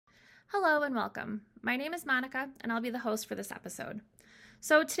Hello and welcome. My name is Monica, and I'll be the host for this episode.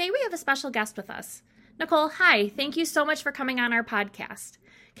 So today we have a special guest with us. Nicole, hi. Thank you so much for coming on our podcast.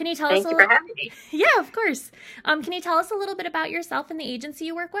 Can you tell us Thank you for having me. Yeah, of course. Can you tell us a little bit about yourself and the agency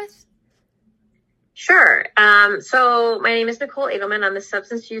you work with? Sure. So my name is Nicole Edelman. I'm the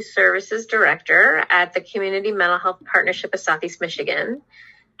Substance Use Services Director at the Community Mental Health Partnership of Southeast Michigan.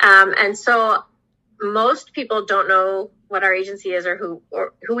 And so most people don't know what our agency is or who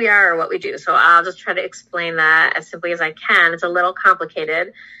we are or what we do. So I'll just try to explain that as simply as I can. It's a little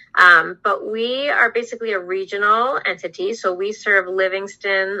complicated. But we are basically a regional entity. So we serve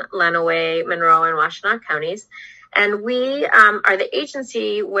Livingston, Lenawee, Monroe, and Washtenaw counties. And we are the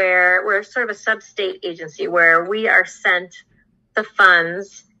agency where we're sort of a sub-state agency where we are sent the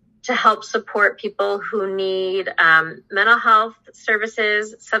funds to help support people who need mental health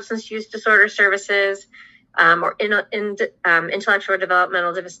services, substance use disorder services, or intellectual or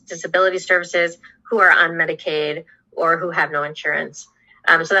developmental disability services who are on Medicaid or who have no insurance.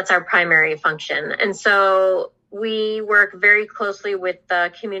 So that's our primary function. And so we work very closely with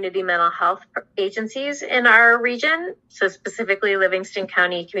the community mental health agencies in our region, so specifically Livingston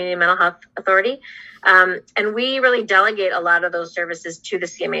County Community Mental Health Authority. And we really delegate a lot of those services to the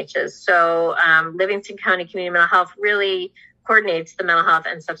CMHs. So Livingston County Community Mental Health really coordinates the mental health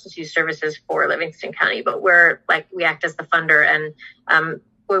and substance use services for Livingston County, but we act as the funder, and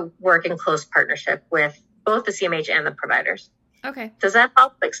we work in close partnership with both the CMH and the providers. Okay. Does that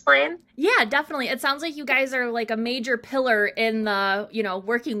help explain? Yeah, definitely. It sounds like you guys are like a major pillar in the,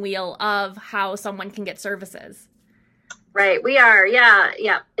 working wheel of how someone can get services. Right. We are. Yeah.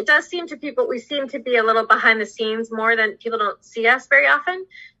 It does seem to people, we seem to be a little behind the scenes more than people don't see us very often.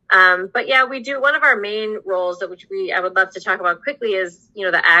 But yeah, we do. One of our main roles I would love to talk about quickly is,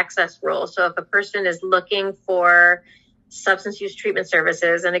 the access role. So if a person is looking for substance use treatment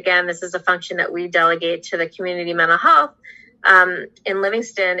services, and again, this is a function that we delegate to the community mental health, in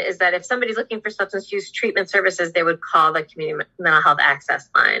Livingston, is that if somebody's looking for substance use treatment services, they would call the community mental health access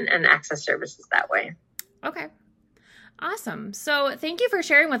line and access services that way. Okay. Awesome. So thank you for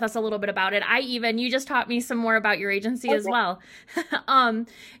sharing with us a little bit about it. You just taught me some more about your agency as well.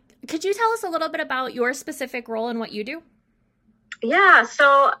 Could you tell us a little bit about your specific role and what you do? Yeah.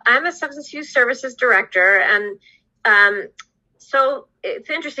 So I'm a substance use services director. And so it's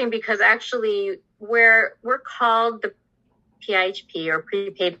interesting because actually we're called the PIHP, or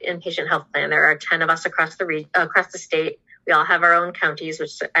prepaid inpatient health plan. There are 10 of us across the state. We all have our own counties,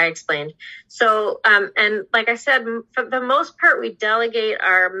 which I explained. So, and like I said, for the most part, we delegate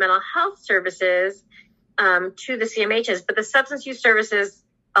our mental health services to the CMHs, but the substance use services,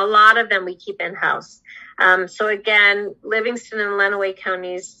 a lot of them we keep in-house. So again, Livingston and Lenawee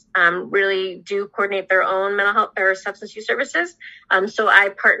counties really do coordinate their own mental health or substance use services. So I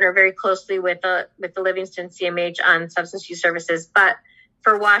partner very closely with the Livingston CMH on substance use services. But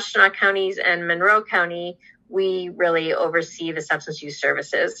for Washtenaw counties and Monroe County, we really oversee the substance use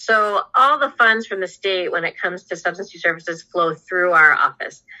services. So all the funds from the state when it comes to substance use services flow through our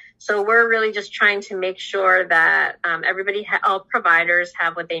office. So we're really just trying to make sure that all providers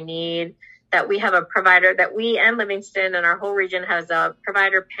have what they need, that we have a provider, that we and Livingston and our whole region has a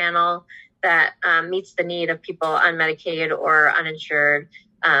provider panel that meets the need of people on Medicaid or uninsured.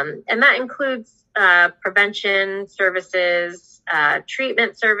 And that includes prevention services,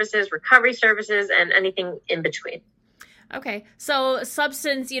 treatment services, recovery services, and anything in between. Okay. So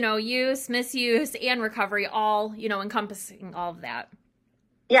substance, use, misuse, and recovery, all, encompassing all of that.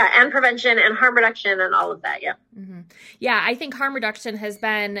 Yeah, and prevention and harm reduction and all of that, yeah. Mm-hmm. Yeah, I think harm reduction has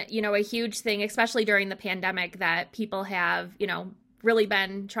been, a huge thing, especially during the pandemic, that people have, really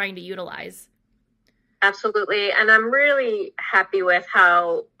been trying to utilize. Absolutely. And I'm really happy with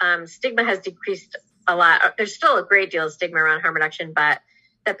how stigma has decreased a lot. There's still a great deal of stigma around harm reduction, but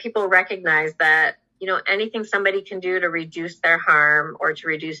that people recognize that, anything somebody can do to reduce their harm or to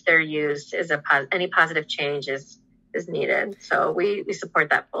reduce their use is any positive change is needed. So we support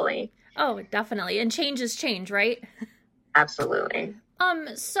that fully. Oh, definitely. And change is change, right? Absolutely.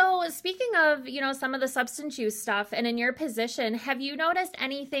 So speaking of, some of the substance use stuff, and in your position, have you noticed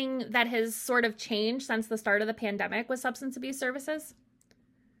anything that has sort of changed since the start of the pandemic with substance abuse services?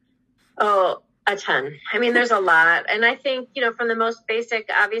 Oh, a ton. I mean, there's a lot. And I think, from the most basic,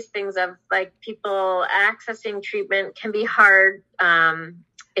 obvious things of like people accessing treatment can be hard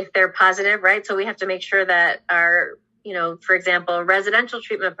if they're positive, right? So we have to make sure that our, for example, residential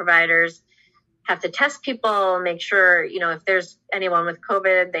treatment providers have to test people, make sure, if there's anyone with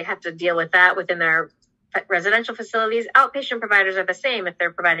COVID, they have to deal with that within their residential facilities. Outpatient providers are the same. If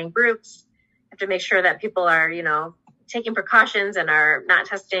they're providing groups, have to make sure that people are, taking precautions and are not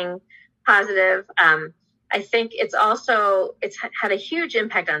testing positive. I think it's had a huge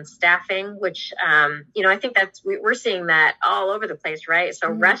impact on staffing, which, I think we're seeing that all over the place, right? So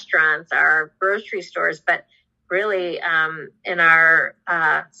restaurants, our grocery stores, but really in our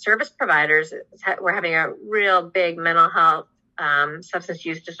service providers, we're having a real big mental health, substance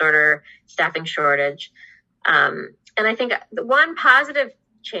use disorder staffing shortage. And I think the one positive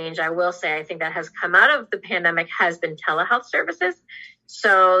change I will say, I think that has come out of the pandemic has been telehealth services.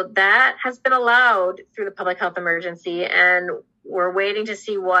 So that has been allowed through the public health emergency, and we're waiting to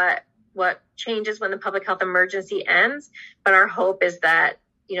see what changes when the public health emergency ends. But our hope is that,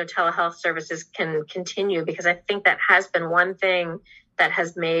 telehealth services can continue, because I think that has been one thing that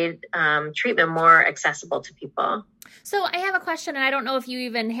has made treatment more accessible to people. So I have a question, and I don't know if you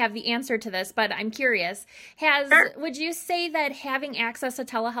even have the answer to this, but I'm curious. Sure. Would you say that having access to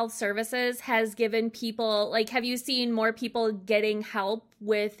telehealth services has given people, have you seen more people getting help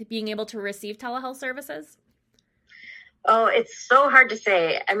with being able to receive telehealth services? Oh, it's so hard to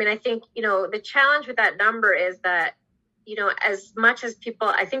say. I mean, I think, the challenge with that number is that, as much as people,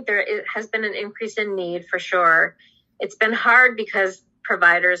 I think it has been an increase in need for sure. It's been hard because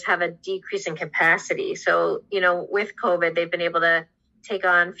providers have a decrease in capacity. So, with COVID, they've been able to take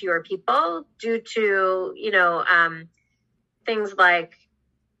on fewer people due to, things like,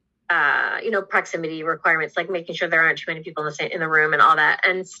 proximity requirements, like making sure there aren't too many people in the room and all that,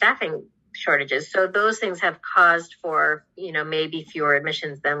 and staffing shortages. So those things have caused for, maybe fewer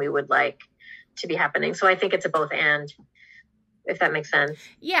admissions than we would like to be happening. So I think it's a both and, if that makes sense.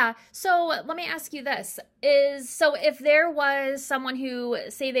 Yeah. So let me ask you this. If there was someone who,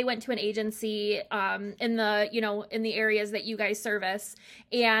 say they went to an agency in the areas that you guys service,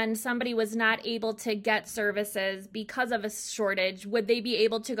 and somebody was not able to get services because of a shortage, would they be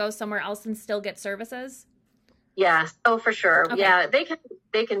able to go somewhere else and still get services? Yeah. Oh, for sure. Okay. Yeah.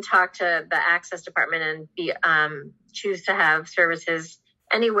 They can talk to the access department and choose to have services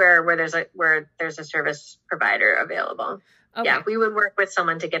anywhere where there's a service provider available. Okay. Yeah, we would work with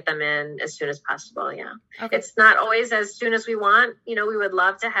someone to get them in as soon as possible. Yeah. Okay. It's not always as soon as we want. We would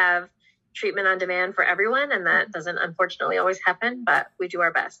love to have treatment on demand for everyone, and that doesn't unfortunately always happen, but we do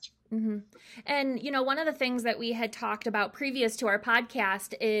our best. Mm-hmm. And, one of the things that we had talked about previous to our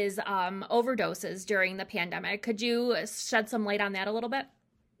podcast is overdoses during the pandemic. Could you shed some light on that a little bit?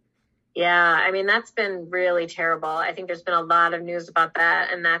 Yeah, I mean, that's been really terrible. I think there's been a lot of news about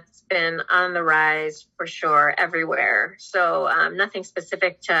that, and that's been on the rise for sure everywhere. So nothing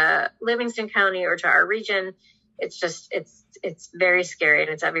specific to Livingston County or to our region. It's just, it's very scary, and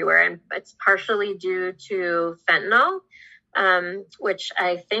it's everywhere. And it's partially due to fentanyl, which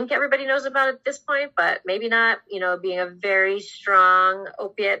I think everybody knows about at this point, but maybe not, being a very strong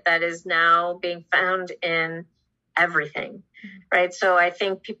opiate that is now being found in everything. Right. So I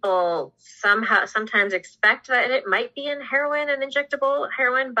think people sometimes expect that it might be in heroin and injectable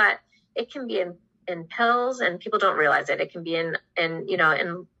heroin, but it can be in pills, and people don't realize it. It can be in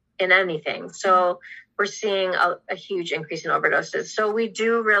anything. So we're seeing a huge increase in overdoses. So we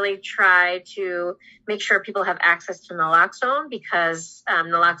do really try to make sure people have access to naloxone, because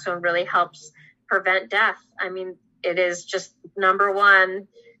naloxone really helps prevent death. I mean, it is just number one.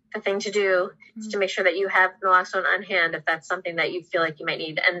 The thing to do is to make sure that you have naloxone on hand if that's something that you feel like you might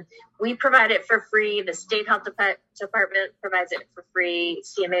need. And we provide it for free. The state health department provides it for free.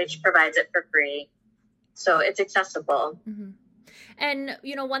 CMH provides it for free. So it's accessible. Mm-hmm. And,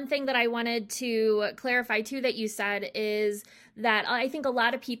 one thing that I wanted to clarify too that you said is that I think a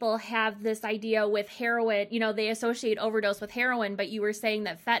lot of people have this idea with heroin, they associate overdose with heroin, but you were saying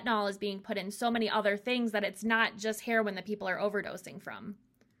that fentanyl is being put in so many other things that it's not just heroin that people are overdosing from.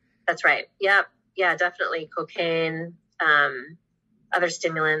 That's right. Yep. Yeah, definitely. Cocaine, other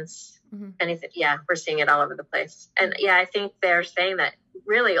stimulants, anything. Yeah, we're seeing it all over the place. And yeah, I think they're saying that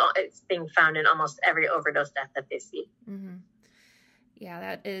really it's being found in almost every overdose death that they see. Mm-hmm. Yeah,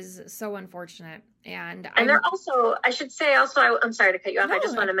 that is so unfortunate. And they're also, I should say also, I'm sorry to cut you off. No, I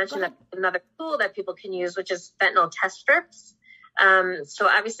just want to mention that another tool that people can use, which is fentanyl test strips. So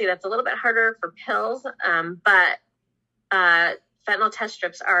obviously that's a little bit harder for pills, but fentanyl test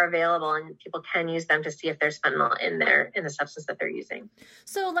strips are available, and people can use them to see if there's fentanyl in the substance that they're using.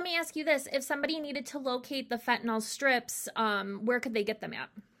 So let me ask you this. If somebody needed to locate the fentanyl strips, where could they get them at?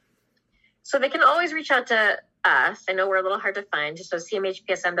 So they can always reach out to us. I know we're a little hard to find. So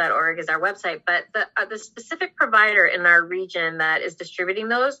cmhpsm.org is our website, but the specific provider in our region that is distributing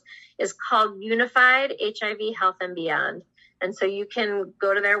those is called Unified HIV Health and Beyond. And so you can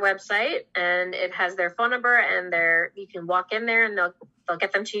go to their website, and it has their phone number, and you can walk in there and they'll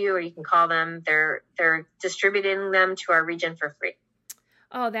get them to you, or you can call them. They're distributing them to our region for free.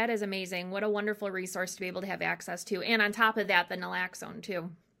 Oh, that is amazing. What a wonderful resource to be able to have access to. And on top of that, the naloxone too.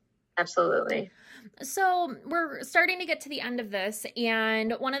 Absolutely. So we're starting to get to the end of this,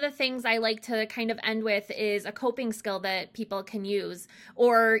 and one of the things I like to kind of end with is a coping skill that people can use,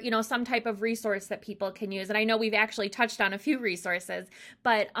 or some type of resource that people can use. And I know we've actually touched on a few resources,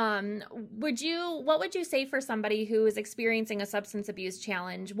 but what would you say for somebody who is experiencing a substance abuse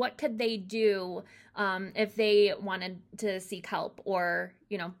challenge? What could they do if they wanted to seek help or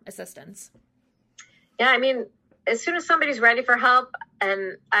assistance? Yeah, I mean, as soon as somebody's ready for help,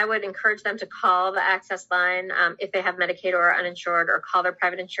 and I would encourage them to call the access line if they have Medicaid or are uninsured, or call their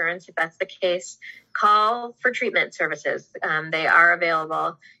private insurance if that's the case. Call for treatment services. They are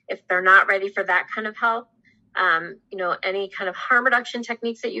available. If they're not ready for that kind of help, any kind of harm reduction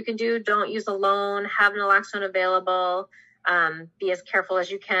techniques that you can do, don't use alone. Have naloxone available. Be as careful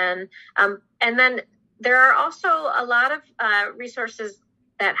as you can. And then there are also a lot of resources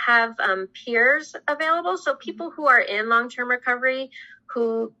that have peers available. So people who are in long-term recovery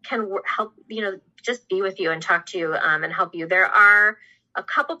who can help, just be with you and talk to you and help you. There are a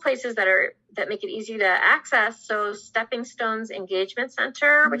couple places that make it easy to access. So Stepping Stones Engagement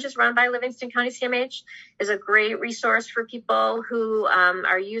Center, which is run by Livingston County CMH, is a great resource for people who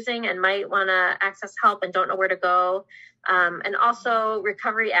are using and might want to access help and don't know where to go. And also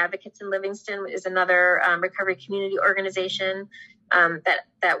Recovery Advocates in Livingston is another recovery community organization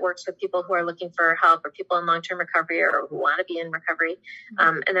that works with people who are looking for help, or people in long-term recovery, or who want to be in recovery.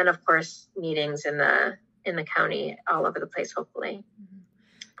 And then, of course, meetings in the county all over the place, hopefully.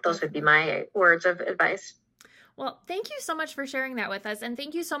 Those would be my words of advice. Well, thank you so much for sharing that with us. And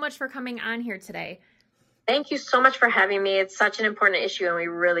thank you so much for coming on here today. Thank you so much for having me. It's such an important issue, and we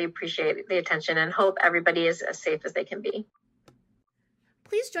really appreciate the attention and hope everybody is as safe as they can be.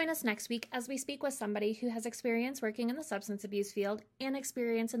 Please join us next week as we speak with somebody who has experience working in the substance abuse field and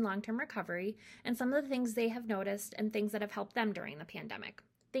experience in long-term recovery, and some of the things they have noticed and things that have helped them during the pandemic.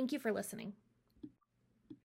 Thank you for listening.